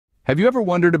Have you ever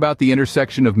wondered about the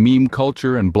intersection of meme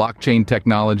culture and blockchain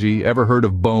technology? Ever heard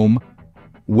of BOME?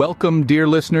 Welcome, dear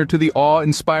listener, to the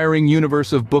awe-inspiring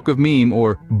universe of Book of Meme,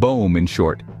 or BOME in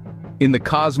short. In the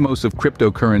cosmos of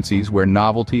cryptocurrencies where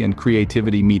novelty and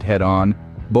creativity meet head-on,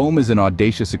 BOME is an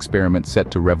audacious experiment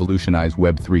set to revolutionize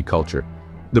Web3 culture.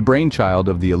 The brainchild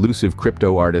of the elusive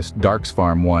crypto artist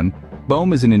DarksFarm1,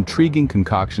 BOME is an intriguing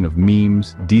concoction of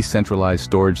memes, decentralized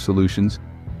storage solutions,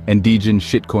 and degen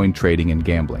shitcoin trading and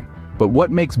gambling. But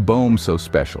what makes BOME so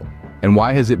special? And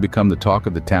why has it become the talk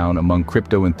of the town among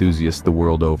crypto enthusiasts the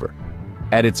world over?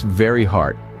 At its very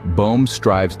heart, BOME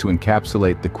strives to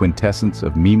encapsulate the quintessence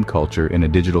of meme culture in a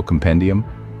digital compendium,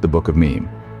 the Book of Meme.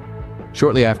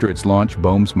 Shortly after its launch,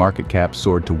 BOME's market cap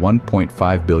soared to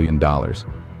 $1.5 billion,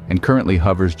 and currently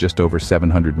hovers just over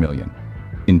 $700 million.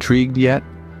 Intrigued yet?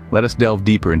 Let us delve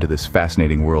deeper into this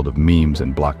fascinating world of memes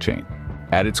and blockchain.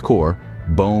 At its core,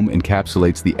 BOME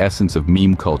encapsulates the essence of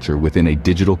meme culture within a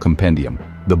digital compendium,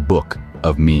 the Book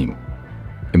of Meme.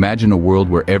 Imagine a world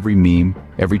where every meme,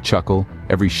 every chuckle,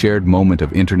 every shared moment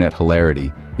of internet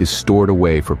hilarity is stored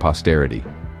away for posterity.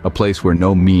 A place where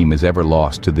no meme is ever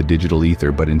lost to the digital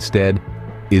ether, but instead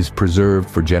is preserved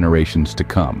for generations to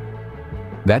come.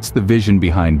 That's the vision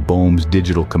behind BOME's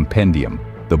digital compendium,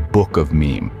 the Book of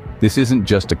Meme. This isn't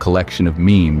just a collection of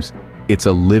memes, it's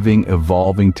a living,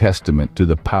 evolving testament to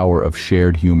the power of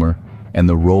shared humor and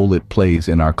the role it plays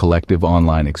in our collective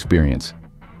online experience.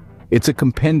 It's a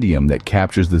compendium that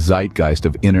captures the zeitgeist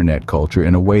of internet culture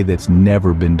in a way that's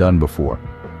never been done before.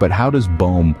 But how does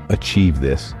BOME achieve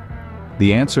this?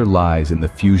 The answer lies in the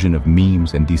fusion of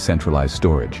memes and decentralized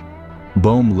storage.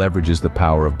 BOME leverages the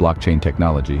power of blockchain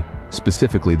technology,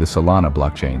 specifically the Solana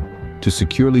blockchain, to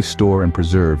securely store and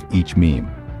preserve each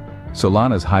meme.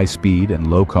 Solana's high-speed and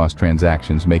low-cost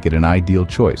transactions make it an ideal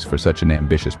choice for such an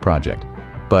ambitious project.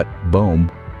 But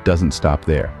BOME doesn't stop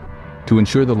there. To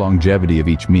ensure the longevity of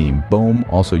each meme, BOME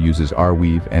also uses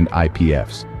Arweave and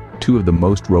IPFs, two of the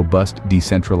most robust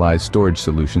decentralized storage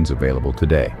solutions available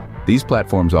today. These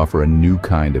platforms offer a new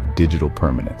kind of digital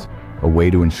permanence, a way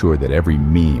to ensure that every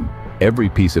meme, every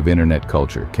piece of internet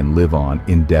culture can live on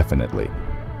indefinitely.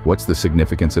 What's the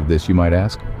significance of this, you might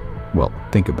ask? Well,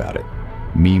 think about it.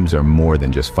 Memes are more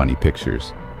than just funny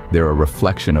pictures. They're a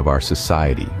reflection of our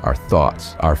society, our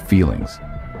thoughts, our feelings.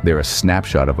 They're a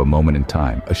snapshot of a moment in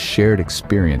time, a shared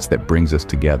experience that brings us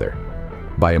together.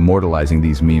 By immortalizing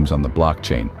these memes on the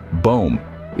blockchain, BOME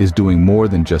is doing more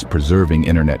than just preserving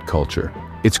internet culture.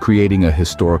 It's creating a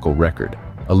historical record,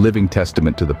 a living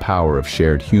testament to the power of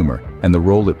shared humor and the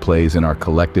role it plays in our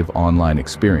collective online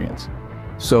experience.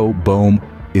 So BOME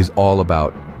is all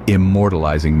about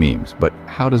immortalizing memes, but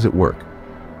how does it work?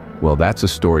 Well, that's a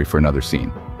story for another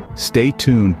scene. Stay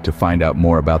tuned to find out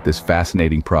more about this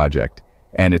fascinating project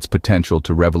and its potential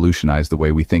to revolutionize the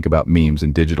way we think about memes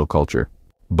and digital culture.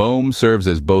 BOME serves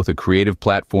as both a creative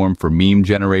platform for meme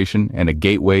generation and a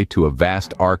gateway to a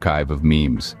vast archive of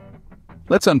memes.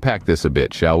 Let's unpack this a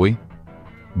bit, shall we?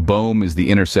 BOME is the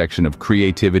intersection of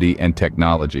creativity and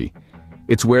technology.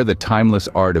 It's where the timeless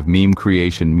art of meme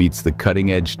creation meets the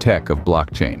cutting-edge tech of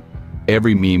blockchain.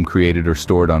 Every meme created or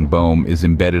stored on BOME is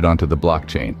embedded onto the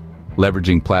blockchain,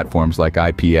 leveraging platforms like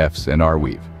IPFs and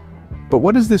Arweave. But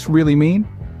what does this really mean?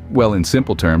 Well, in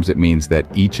simple terms, it means that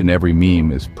each and every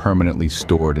meme is permanently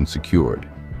stored and secured.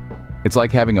 It's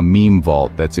like having a meme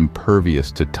vault that's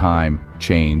impervious to time,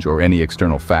 change, or any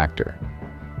external factor.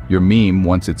 Your meme,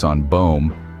 once it's on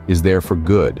BOME, is there for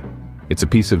good. It's a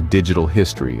piece of digital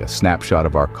history, a snapshot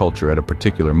of our culture at a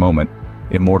particular moment,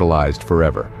 immortalized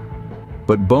forever.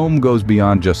 But BOME goes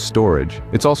beyond just storage.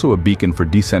 It's also a beacon for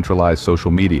decentralized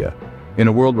social media. In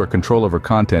a world where control over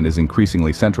content is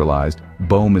increasingly centralized,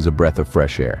 BOME is a breath of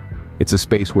fresh air. It's a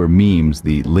space where memes,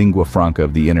 the lingua franca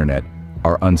of the internet,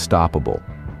 are unstoppable.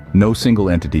 No single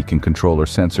entity can control or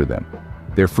censor them.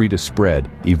 They're free to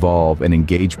spread, evolve, and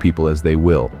engage people as they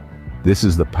will. This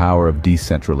is the power of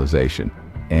decentralization,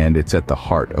 and it's at the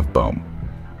heart of BOME.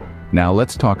 Now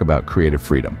let's talk about creative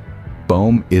freedom.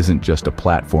 BOME isn't just a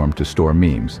platform to store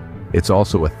memes, it's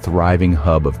also a thriving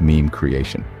hub of meme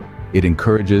creation. It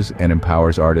encourages and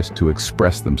empowers artists to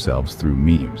express themselves through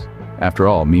memes. After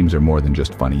all, memes are more than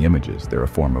just funny images, they're a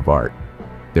form of art.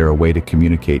 They're a way to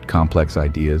communicate complex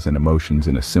ideas and emotions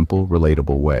in a simple,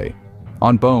 relatable way.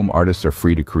 On BOME, artists are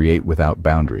free to create without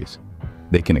boundaries.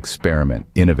 They can experiment,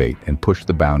 innovate, and push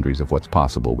the boundaries of what's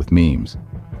possible with memes.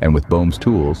 And with BOME's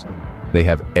tools, they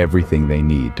have everything they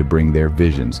need to bring their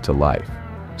visions to life.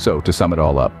 So, to sum it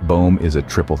all up, BOME is a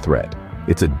triple threat.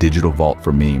 It's a digital vault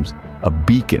for memes, a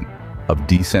beacon of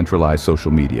decentralized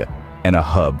social media, and a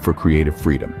hub for creative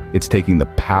freedom. It's taking the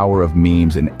power of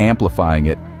memes and amplifying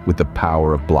it with the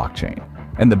power of blockchain.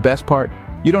 And the best part,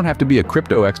 you don't have to be a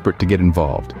crypto expert to get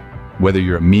involved. Whether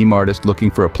you're a meme artist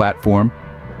looking for a platform,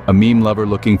 a meme lover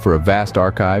looking for a vast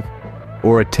archive,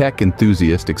 or a tech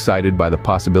enthusiast excited by the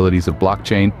possibilities of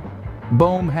blockchain,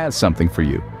 BOME has something for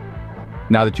you.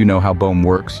 Now that you know how BOME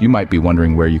works, you might be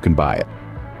wondering where you can buy it.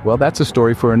 Well, that's a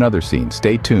story for another scene.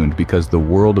 Stay tuned because the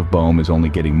world of BOME is only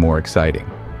getting more exciting.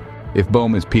 If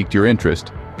BOME has piqued your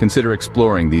interest, consider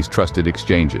exploring these trusted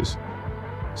exchanges.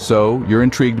 So, you're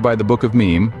intrigued by the Book of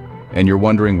Meme, and you're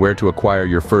wondering where to acquire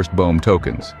your first BOME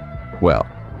tokens. Well,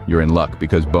 you're in luck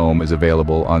because BOME is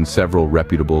available on several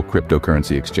reputable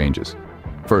cryptocurrency exchanges.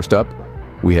 First up,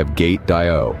 we have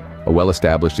Gate.io, a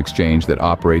well-established exchange that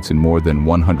operates in more than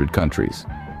 100 countries.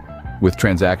 With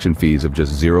transaction fees of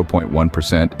just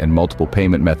 0.1% and multiple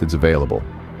payment methods available,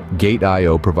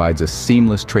 Gate.io provides a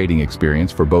seamless trading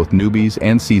experience for both newbies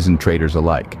and seasoned traders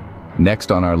alike.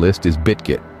 Next on our list is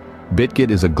BitGet.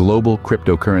 BitGet is a global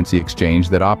cryptocurrency exchange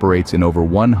that operates in over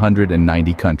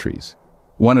 190 countries.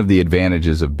 One of the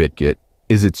advantages of BitGet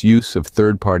is its use of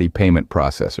third-party payment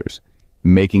processors,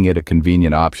 making it a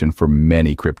convenient option for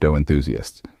many crypto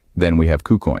enthusiasts. Then we have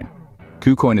KuCoin.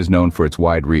 KuCoin is known for its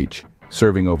wide reach,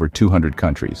 serving over 200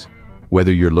 countries.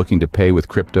 Whether you're looking to pay with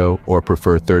crypto or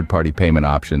prefer third-party payment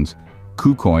options,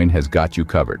 KuCoin has got you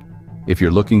covered. If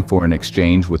you're looking for an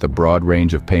exchange with a broad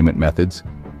range of payment methods,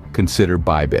 consider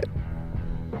Bybit.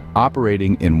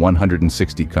 Operating in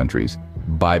 160 countries,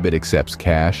 Bybit accepts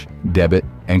cash, debit,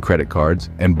 and credit cards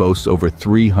and boasts over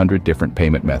 300 different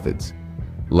payment methods.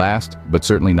 Last, but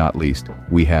certainly not least,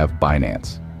 we have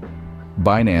Binance.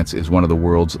 Binance is one of the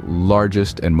world's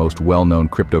largest and most well-known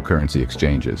cryptocurrency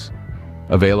exchanges.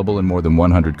 Available in more than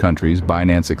 100 countries,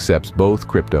 Binance accepts both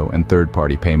crypto and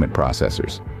third-party payment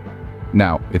processors.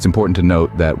 Now, it's important to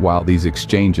note that while these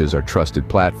exchanges are trusted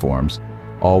platforms,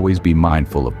 always be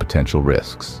mindful of potential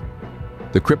risks.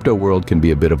 The crypto world can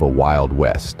be a bit of a wild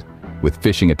west, with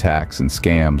phishing attacks and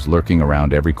scams lurking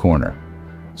around every corner.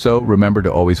 So remember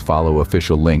to always follow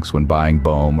official links when buying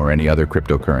BOME or any other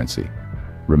cryptocurrency.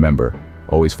 Remember,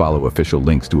 always follow official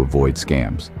links to avoid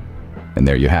scams. And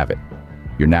there you have it.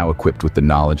 You're now equipped with the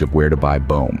knowledge of where to buy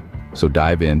BOME. So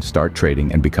dive in, start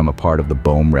trading, and become a part of the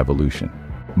BOME revolution.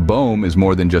 BOME is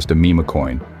more than just a meme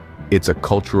coin. It's a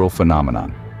cultural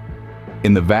phenomenon.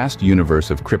 In the vast universe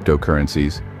of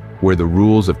cryptocurrencies, where the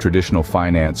rules of traditional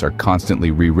finance are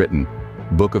constantly rewritten,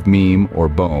 Book of Meme, or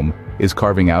BOME, is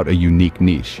carving out a unique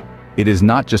niche. It is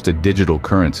not just a digital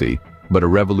currency, but a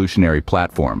revolutionary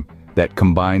platform that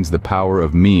combines the power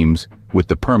of memes with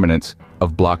the permanence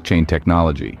of blockchain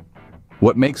technology.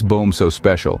 What makes BOME so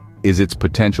special is its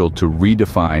potential to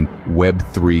redefine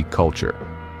Web3 culture.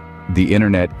 The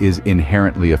internet is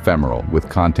inherently ephemeral, with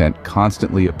content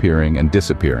constantly appearing and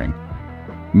disappearing.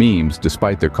 Memes,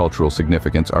 despite their cultural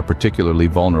significance, are particularly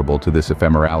vulnerable to this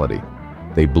ephemerality.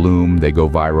 They bloom, they go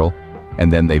viral,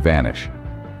 and then they vanish.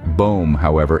 BOME,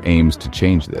 however, aims to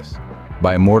change this.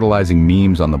 By immortalizing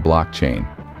memes on the blockchain,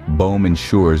 BOME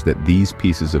ensures that these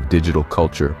pieces of digital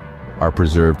culture are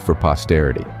preserved for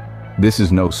posterity. This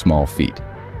is no small feat.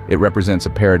 It represents a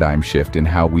paradigm shift in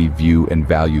how we view and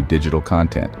value digital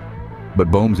content.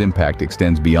 But BOME's impact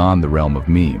extends beyond the realm of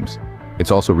memes.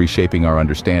 It's also reshaping our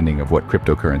understanding of what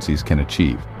cryptocurrencies can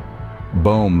achieve.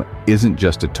 BOME isn't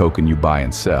just a token you buy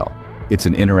and sell. It's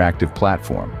an interactive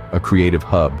platform, a creative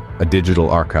hub, a digital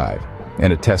archive,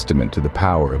 and a testament to the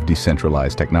power of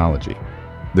decentralized technology.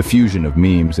 The fusion of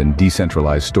memes and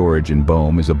decentralized storage in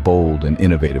BOME is a bold and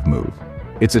innovative move.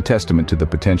 It's a testament to the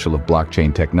potential of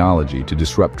blockchain technology to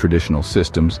disrupt traditional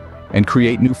systems and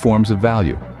create new forms of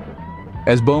value.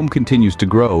 As BOME continues to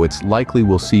grow, it's likely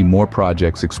we'll see more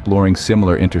projects exploring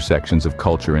similar intersections of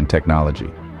culture and technology.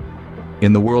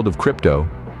 In the world of crypto,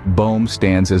 BOME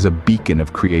stands as a beacon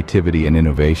of creativity and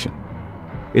innovation.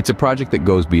 It's a project that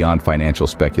goes beyond financial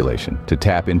speculation to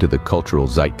tap into the cultural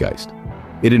zeitgeist.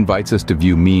 It invites us to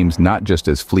view memes not just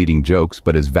as fleeting jokes,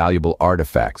 but as valuable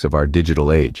artifacts of our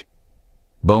digital age.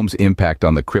 BOME's impact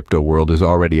on the crypto world is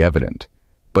already evident,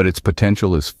 but its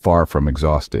potential is far from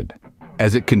exhausted.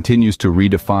 As it continues to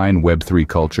redefine Web3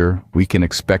 culture, we can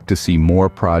expect to see more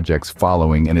projects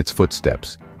following in its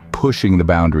footsteps, pushing the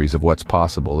boundaries of what's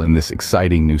possible in this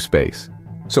exciting new space.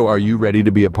 So are you ready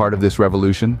to be a part of this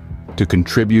revolution? To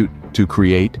contribute, to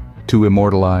create, to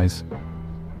immortalize?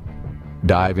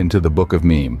 Dive into the Book of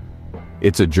Meme.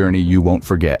 It's a journey you won't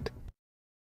forget.